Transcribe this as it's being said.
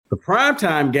The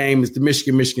primetime game is the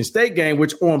Michigan State game,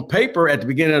 which on paper at the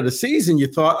beginning of the season, you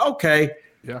thought, okay,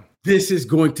 this is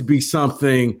going to be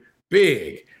something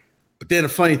big. But then a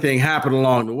funny thing happened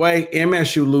along the way.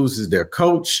 MSU loses their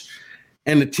coach,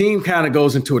 and the team kind of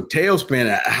goes into a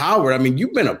tailspin. Howard, I mean,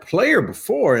 you've been a player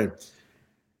before, and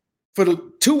for the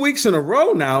 2 weeks in a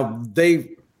row now, they've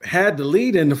had the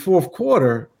lead in the fourth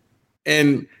quarter,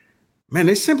 and man,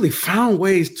 they simply found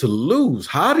ways to lose.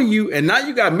 How do you – and now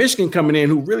you got Michigan coming in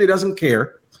who really doesn't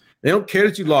care. They don't care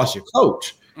that you lost your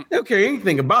coach. They don't care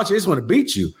anything about you. They just want to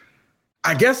beat you.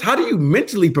 I guess how do you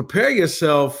mentally prepare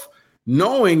yourself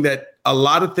knowing that a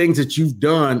lot of things that you've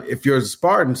done, if you're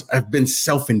Spartans, have been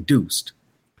self-induced?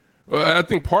 Well, I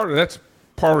think part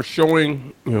of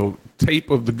showing, tape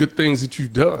of the good things that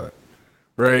you've done,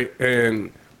 right?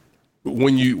 And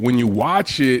when you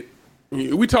watch it,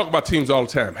 we talk about teams all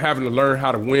the time, having to learn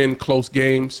how to win close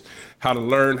games, how to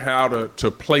learn how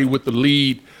to play with the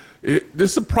lead.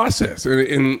 This is a process.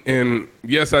 And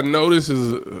yes, I know this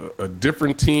is a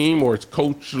different team, or it's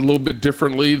coached a little bit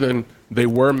differently than they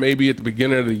were maybe at the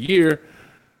beginning of the year,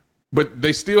 but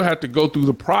they still have to go through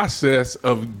the process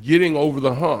of getting over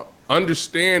the hump,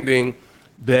 understanding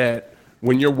that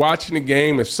when you're watching a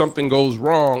game, if something goes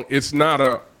wrong, it's not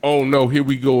oh no, here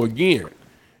we go again.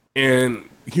 And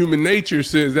human nature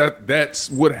says that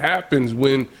that's what happens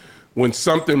when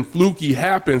something fluky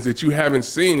happens that you haven't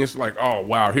seen. It's like, oh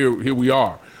wow, here we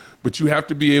are. But you have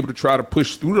to be able to try to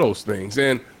push through those things.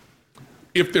 And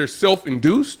if they're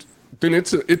self-induced, then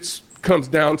it's comes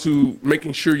down to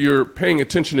making sure you're paying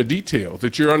attention to details,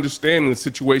 that you're understanding the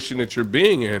situation that you're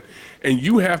being in, and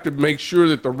you have to make sure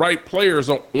that the right players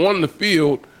are on the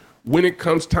field when it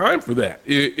comes time for that.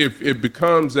 If it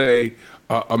becomes a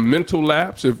mental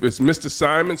lapse, if it's missed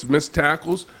assignments, missed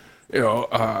tackles,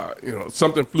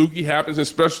 something fluky happens in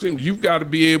special teams, you've got to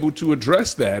be able to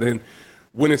address that. And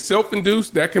when it's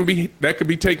self-induced, that can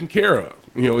be taken care of.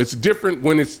 It's different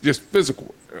when it's just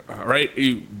physical, right?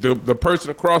 The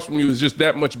person across from you is just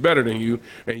that much better than you,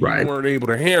 and you weren't able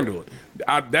to handle it.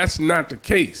 That's not the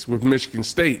case with Michigan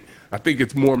State. I think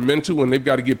it's more mental, and they've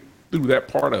got to get through that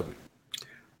part of it.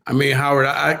 I mean, Howard,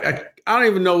 I don't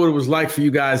even know what it was like for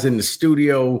you guys in the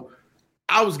studio.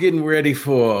 I was getting ready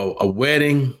for a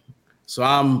wedding, so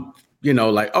I'm,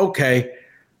 like, okay,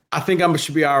 I think I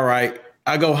should be all right.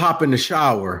 I go hop in the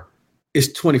shower. It's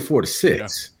 24-6. Yeah.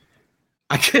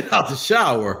 I get out the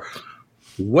shower.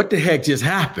 What the heck just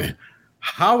happened?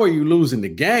 How are you losing the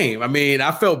game? I mean,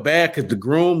 I felt bad because the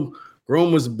groom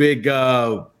was a big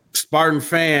Spartan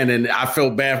fan, and I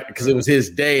felt bad because it was his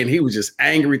day, and he was just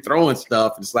angry, throwing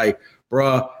stuff. It's like,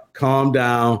 bruh, calm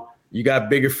down. You got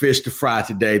bigger fish to fry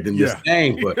today than this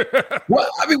thing. But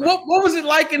what was it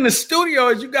like in the studio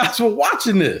as you guys were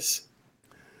watching this?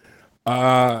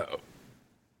 I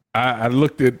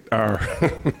looked at our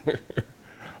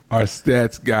our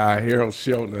stats guy, Harold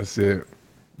Shelton. I said,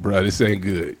 bro, this ain't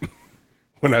good.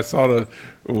 When I saw the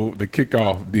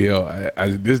kickoff deal,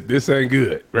 this ain't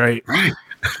good, right? Right.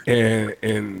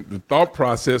 And the thought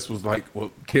process was like,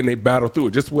 well, can they battle through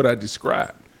it? Just what I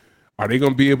described. Are they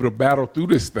going to be able to battle through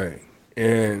this thing?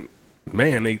 And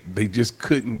man, they just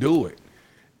couldn't do it.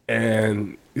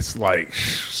 And it's like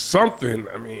something.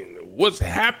 I mean, what's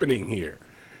happening here?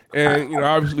 And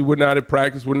obviously we're not at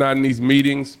practice, we're not in these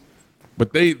meetings,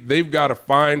 but they've got to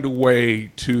find a way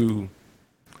to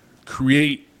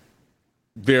create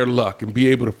their luck and be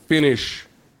able to finish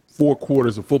 4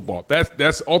 quarters of football.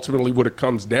 That's ultimately what it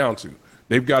comes down to.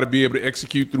 They've got to be able to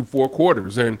execute through 4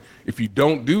 quarters, and if you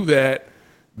don't do that,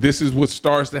 this is what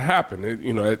starts to happen.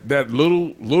 That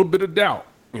little bit of doubt.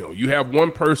 You have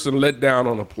one person let down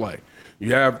on a play.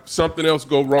 You have something else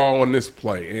go wrong on this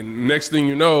play. And next thing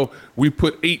you know, we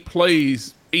put 8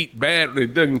 bad,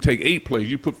 it doesn't take 8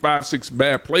 plays. You put 5, 6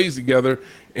 bad plays together,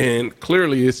 and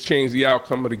clearly it's changed the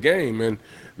outcome of the game. And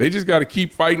they just got to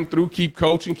keep fighting through, keep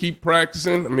coaching, keep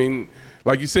practicing. I mean,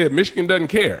 like you said, Michigan doesn't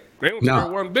care. They don't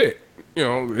care one bit.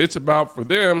 It's about for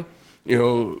them,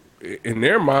 in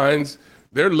their minds,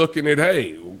 they're looking at,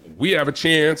 hey, we have a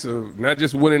chance of not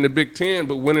just winning the Big Ten,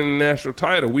 but winning the national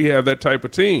title. We have that type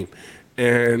of team.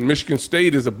 And Michigan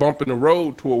State is a bump in the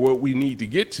road toward what we need to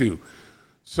get to.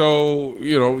 So,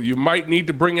 you might need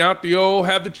to bring out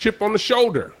have the chip on the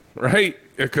shoulder, right?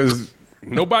 Because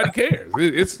nobody cares.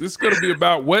 It's going to be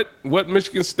about what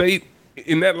Michigan State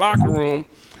in that locker room,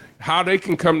 how they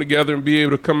can come together and be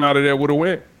able to come out of there with a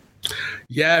win.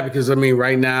 Yeah, because,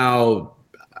 right now,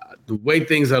 the way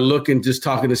things are looking, just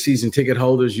talking to season ticket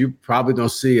holders, you probably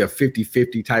don't see a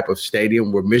 50-50 type of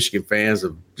stadium where Michigan fans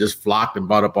have just flocked and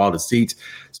bought up all the seats.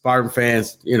 Spartan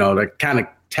fans, they're kind of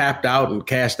tapped out and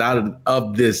cashed out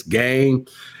of this game.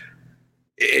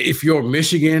 if you're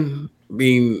Michigan, I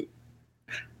mean,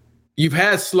 you've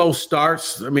had slow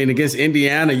starts. I mean, against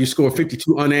Indiana, you scored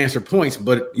 52 unanswered points,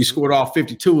 but you scored all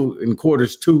 52 in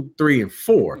quarters 2, 3, and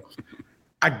 4.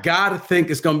 I got to think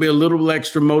it's going to be a little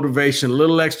extra motivation, a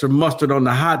little extra mustard on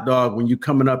the hot dog when you're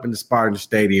coming up in the Spartan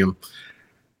Stadium.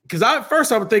 Because at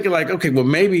first I was thinking like, okay, well,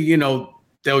 maybe,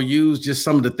 they'll use just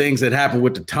some of the things that happened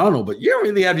with the tunnel, but you don't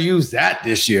really have to use that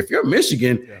this year. If you're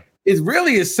Michigan, it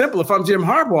really is simple. If I'm Jim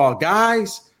Harbaugh,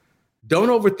 guys, don't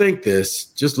overthink this.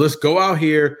 Just let's go out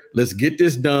here. Let's get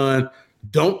this done.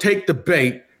 Don't take the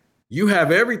bait. You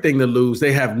have everything to lose.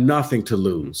 They have nothing to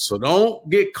lose. So don't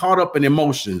get caught up in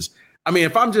emotions. I mean,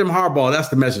 if I'm Jim Harbaugh, that's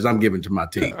the message I'm giving to my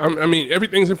team. I mean,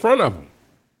 everything's in front of them,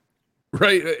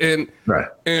 right? And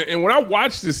when I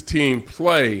watch this team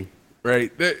play,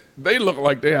 right, they look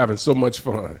like they're having so much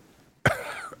fun.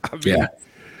 I mean,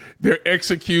 they're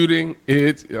executing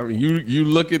it. I mean, you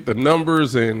look at the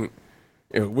numbers, and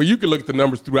you can look at the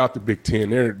numbers throughout the Big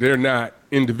Ten. They're not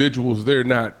individuals. They're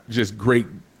not just great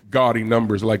gaudy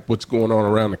numbers like what's going on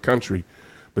around the country.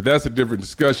 But that's a different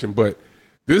discussion. But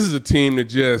this is a team that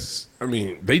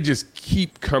they just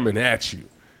keep coming at you.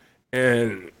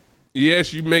 And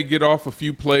yes, you may get off a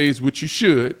few plays, which you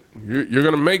should. You're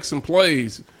going to make some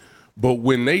plays. But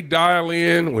when they dial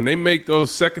in, when they make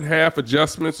those second half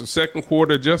adjustments or second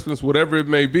quarter adjustments, whatever it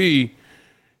may be,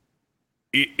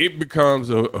 it becomes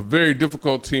a very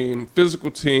difficult team,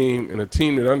 physical team, and a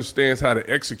team that understands how to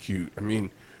execute. I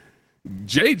mean,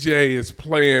 JJ is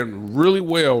playing really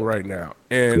well right now.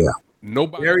 And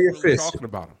nobody's really talking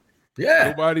about him. Yeah.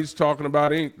 Nobody's talking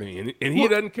about anything. And he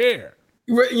doesn't care.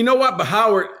 You know what? But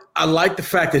Howard, I like the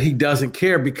fact that he doesn't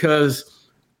care, because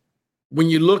when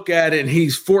you look at it and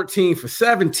he's 14 for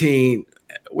 17,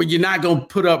 well, you're not going to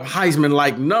put up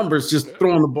Heisman-like numbers just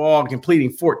throwing the ball,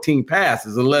 completing 14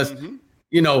 passes, unless,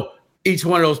 each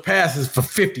one of those passes for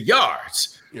 50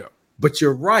 yards. Yeah. But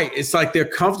you're right. It's like they're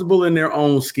comfortable in their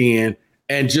own skin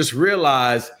and just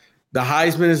realize the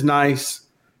Heisman is nice.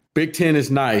 Big Ten is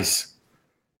nice.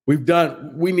 We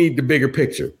need the bigger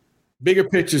picture. Bigger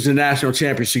picture is the national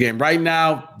championship game. Right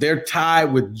now, they're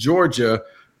tied with Georgia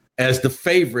as the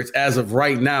favorites as of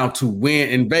right now to win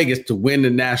in Vegas, to win the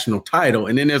national title.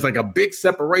 And then there's like a big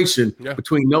separation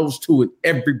between those two and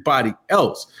everybody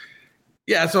else.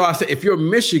 Yeah, so I said, if you're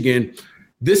Michigan,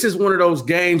 this is one of those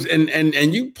games,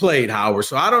 and you played, Howard,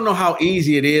 so I don't know how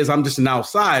easy it is. I'm just an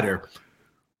outsider.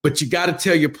 But you got to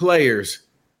tell your players,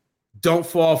 don't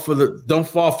fall for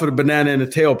the banana in the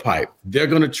tailpipe. They're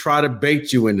going to try to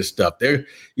bait you into stuff. They're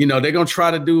going to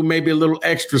try to do maybe a little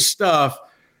extra stuff.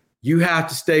 You have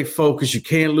to stay focused. You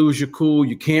can't lose your cool.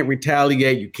 You can't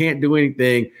retaliate. You can't do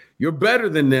anything. You're better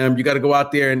than them. You got to go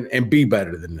out there and be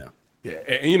better than them. Yeah,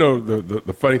 and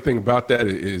the funny thing about that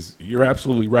is you're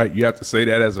absolutely right. You have to say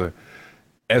that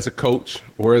as a coach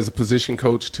or as a position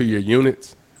coach to your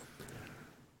units.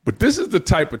 But this is the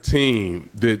type of team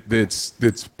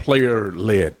that's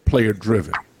player-led,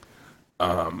 player-driven.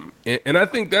 And I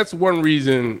think that's one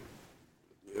reason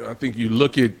I think you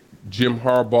look at Jim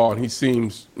Harbaugh, and he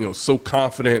seems, so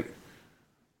confident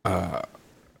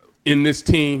in this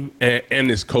team and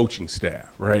this coaching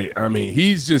staff, right? I mean,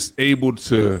 he's just able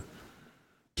to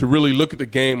really look at the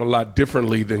game a lot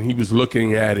differently than he was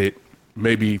looking at it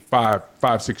maybe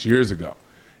 6 years ago.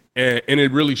 And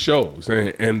it really shows.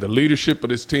 And the leadership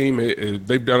of this team,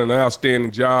 they've done an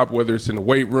outstanding job, whether it's in the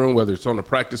weight room, whether it's on the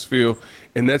practice field,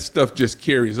 and that stuff just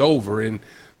carries over. And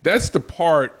that's the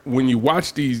part when you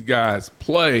watch these guys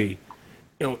play,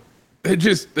 they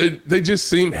just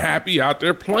seem happy out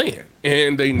there playing,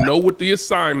 and they know what the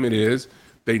assignment is.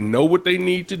 They know what they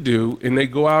need to do, and they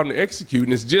go out and execute.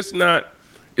 And it's just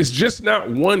not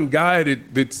one guy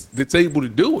that's able to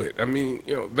do it. I mean,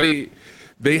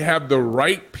 they have the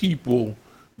right people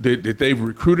that they've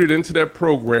recruited into that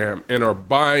program and are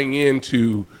buying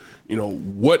into,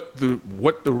 what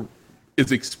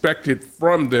is expected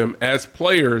from them as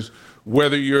players,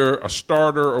 whether you're a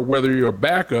starter or whether you're a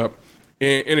backup,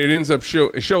 and it ends up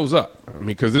it shows up. I mean,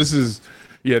 because this is,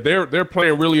 they're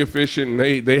playing really efficient,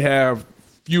 and they have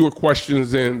fewer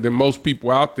questions than most people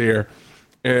out there,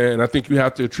 and I think you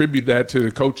have to attribute that to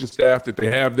the coaching staff that they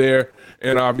have there,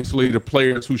 and obviously the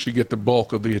players who should get the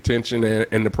bulk of the attention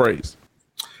and the praise.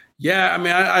 Yeah, I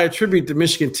mean, I attribute the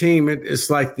Michigan team. It's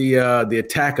like the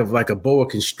attack of like a boa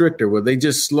constrictor, where they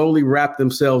just slowly wrap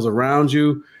themselves around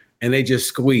you and they just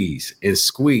squeeze and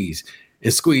squeeze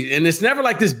and squeeze. And it's never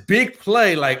like this big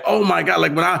play, like, oh my God,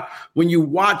 like when you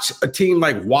watch a team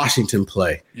like Washington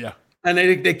play, and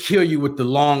they kill you with the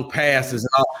long passes.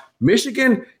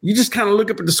 Michigan, you just kind of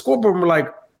look up at the scoreboard and we're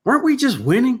like, weren't we just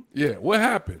winning? Yeah, what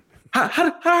happened?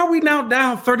 How are we now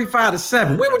down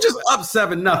 35-7? We were just up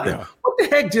 7-0. Yeah. What the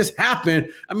heck just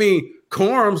happened? I mean,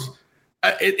 Corum's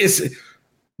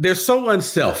they're so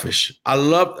unselfish.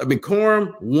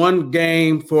 Corum, one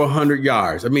game for 100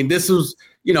 yards. I mean, this was,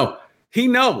 he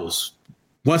knows,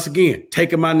 once again,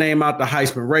 taking my name out the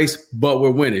Heisman race, but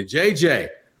we're winning. JJ,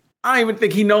 I don't even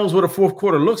think he knows what a fourth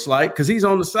quarter looks like because he's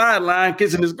on the sideline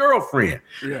kissing his girlfriend.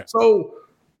 Yeah. So,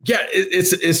 yeah,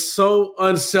 it's so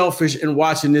unselfish in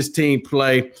watching this team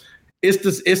play. It's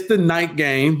the night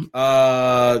game.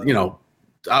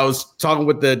 I was talking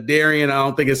with the Darian. I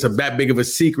don't think it's that big of a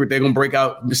secret. They're gonna break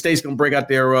out. The state's gonna break out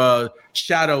their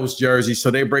Shadows jerseys, so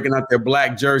they're breaking out their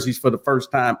black jerseys for the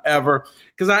first time ever.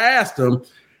 Because I asked them,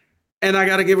 and I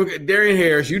got to give Darian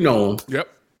Harris. You know him. Yep.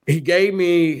 He gave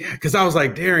me, because I was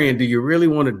like, Darian, do you really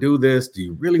want to do this? Do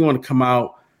you really want to come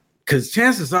out? Because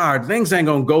chances are things ain't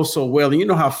going to go so well. And you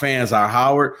know how fans are,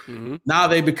 Howard. Mm-hmm. Now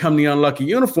they become the unlucky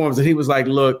uniforms. And he was like,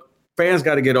 look, fans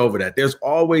got to get over that. There's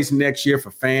always next year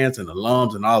for fans and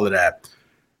alums and all of that.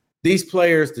 These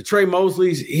players, the Trey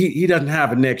Mosleys, he doesn't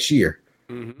have a next year.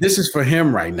 Mm-hmm. This is for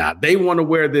him right now. They want to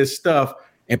wear this stuff,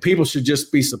 and people should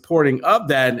just be supporting of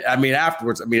that. After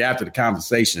the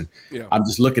conversation, I'm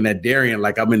just looking at Darian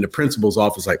like I'm in the principal's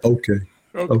office like, okay.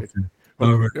 All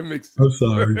right. That makes sense. I'm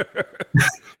sorry.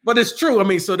 But it's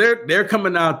true. So they're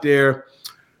coming out there.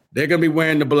 They're going to be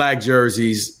wearing the black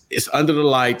jerseys. It's under the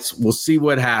lights. We'll see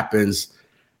what happens.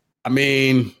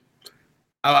 I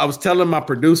was telling my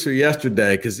producer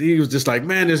yesterday because he was just like,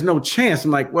 man, there's no chance.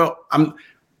 I'm like, well,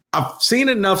 I've seen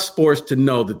enough sports to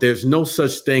know that there's no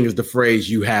such thing as the phrase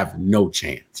 "you have no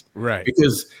chance." Right.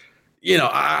 Because,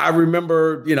 I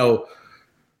remember,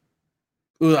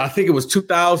 I think it was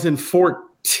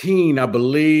 2014, I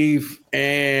believe,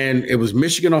 and it was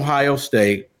Michigan, Ohio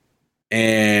State,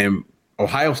 and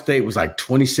Ohio State was like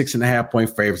 26.5-point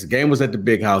favorites. The game was at the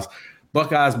Big House.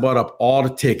 Buckeyes bought up all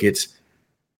the tickets,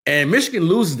 and Michigan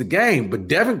loses the game, but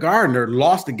Devin Gardner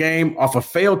lost the game off a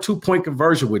failed 2-point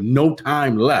conversion with no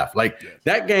time left.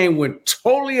 That game went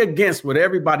totally against what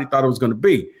everybody thought it was going to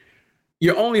be.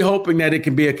 You're only hoping that it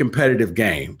can be a competitive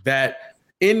game, that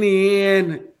in the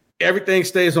end, everything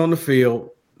stays on the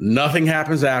field. Nothing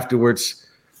happens afterwards.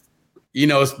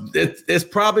 It's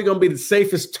probably going to be the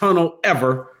safest tunnel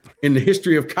ever in the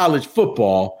history of college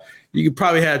football. You could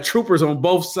probably have troopers on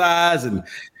both sides and,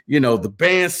 the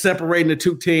band separating the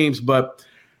two teams. But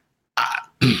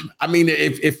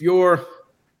if you're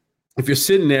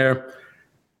sitting there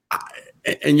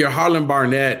and you're Harlan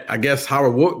Barnett, I guess,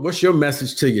 Howard, what's your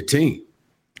message to your team?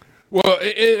 Well,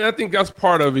 and I think that's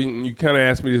part of it. And you kind of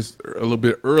asked me this a little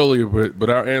bit earlier, but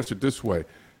I'll answer it this way.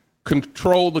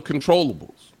 Control the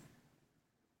controllables.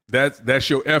 That's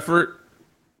your effort.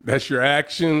 That's your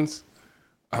actions.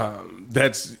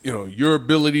 That's, your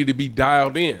ability to be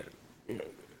dialed in.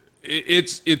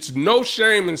 It's no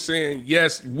shame in saying,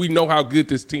 yes, we know how good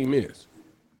this team is,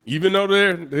 even though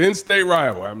they're the in-state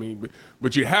rival.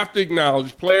 But you have to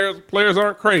acknowledge players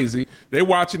aren't crazy. They're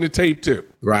watching the tape too.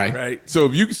 Right. So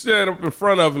if you can stand up in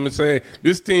front of them and say,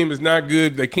 this team is not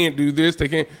good, they can't do this, they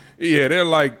can't. Yeah, they're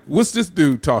like, what's this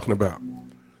dude talking about?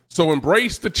 So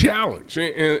embrace the challenge.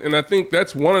 And I think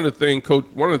that's one of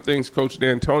the things Coach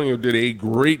D'Antonio did a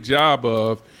great job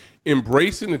of,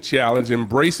 embracing the challenge,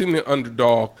 embracing the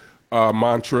underdog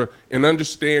mantra, and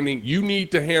understanding you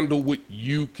need to handle what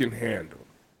you can handle,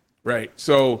 right?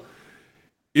 So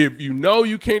if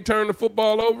you can't turn the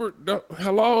football over,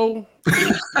 hello?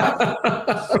 It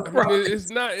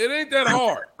ain't that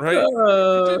hard, right?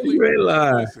 You ain't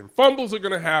lying. Fumbles are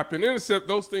going to happen, intercept,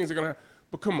 those things are going to happen.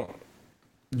 But come on.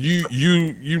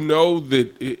 You know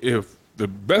that if the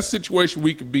best situation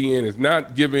we could be in is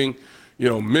not giving,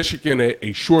 Michigan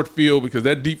a short field, because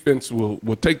that defense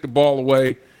will take the ball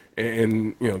away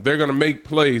and they're going to make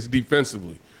plays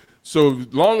defensively. So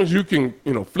as long as you can,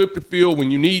 flip the field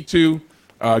when you need to,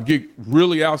 get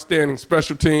really outstanding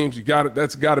special teams,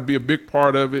 that's got to be a big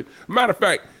part of it. Matter of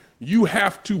fact, you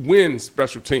have to win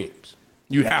special teams.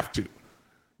 You have to.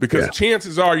 Because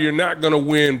chances are you're not going to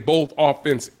win both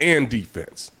offense and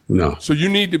defense. No. So you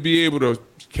need to be able to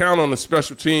count on the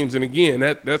special teams. And again,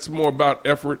 that's more about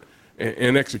effort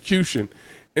and execution.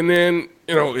 And then,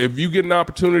 if you get an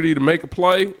opportunity to make a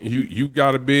play, you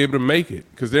got to be able to make it,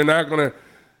 because they're not going to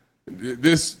 –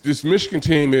 this Michigan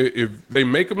team, if they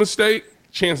make a mistake,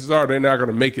 chances are they're not going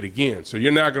to make it again. So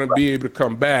you're not going to be able to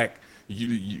come back.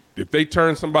 If they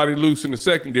turn somebody loose in the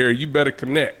secondary, you better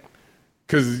connect,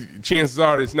 because chances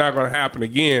are it's not going to happen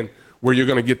again where you're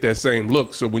going to get that same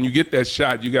look. So when you get that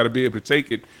shot, you got to be able to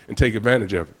take it and take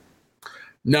advantage of it.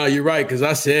 No, you're right, because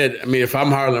I said, if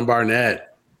I'm Harlan Barnett,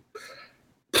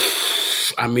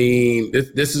 I mean,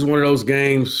 this is one of those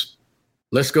games.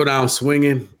 Let's go down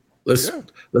swinging. Let's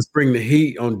bring the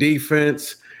heat on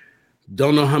defense.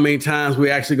 Don't know how many times we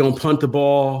actually gonna punt the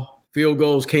ball. Field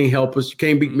goals can't help us. You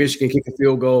can't beat Michigan kicking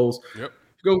field goals. Yep.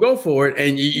 You're gonna go for it,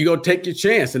 and you're gonna take your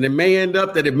chance. And it may end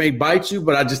up that it may bite you,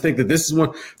 but I just think that this is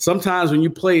one. Sometimes when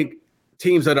you play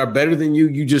teams that are better than you,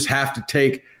 you just have to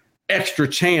take extra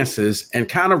chances and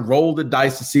kind of roll the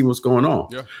dice to see what's going on.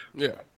 Yeah.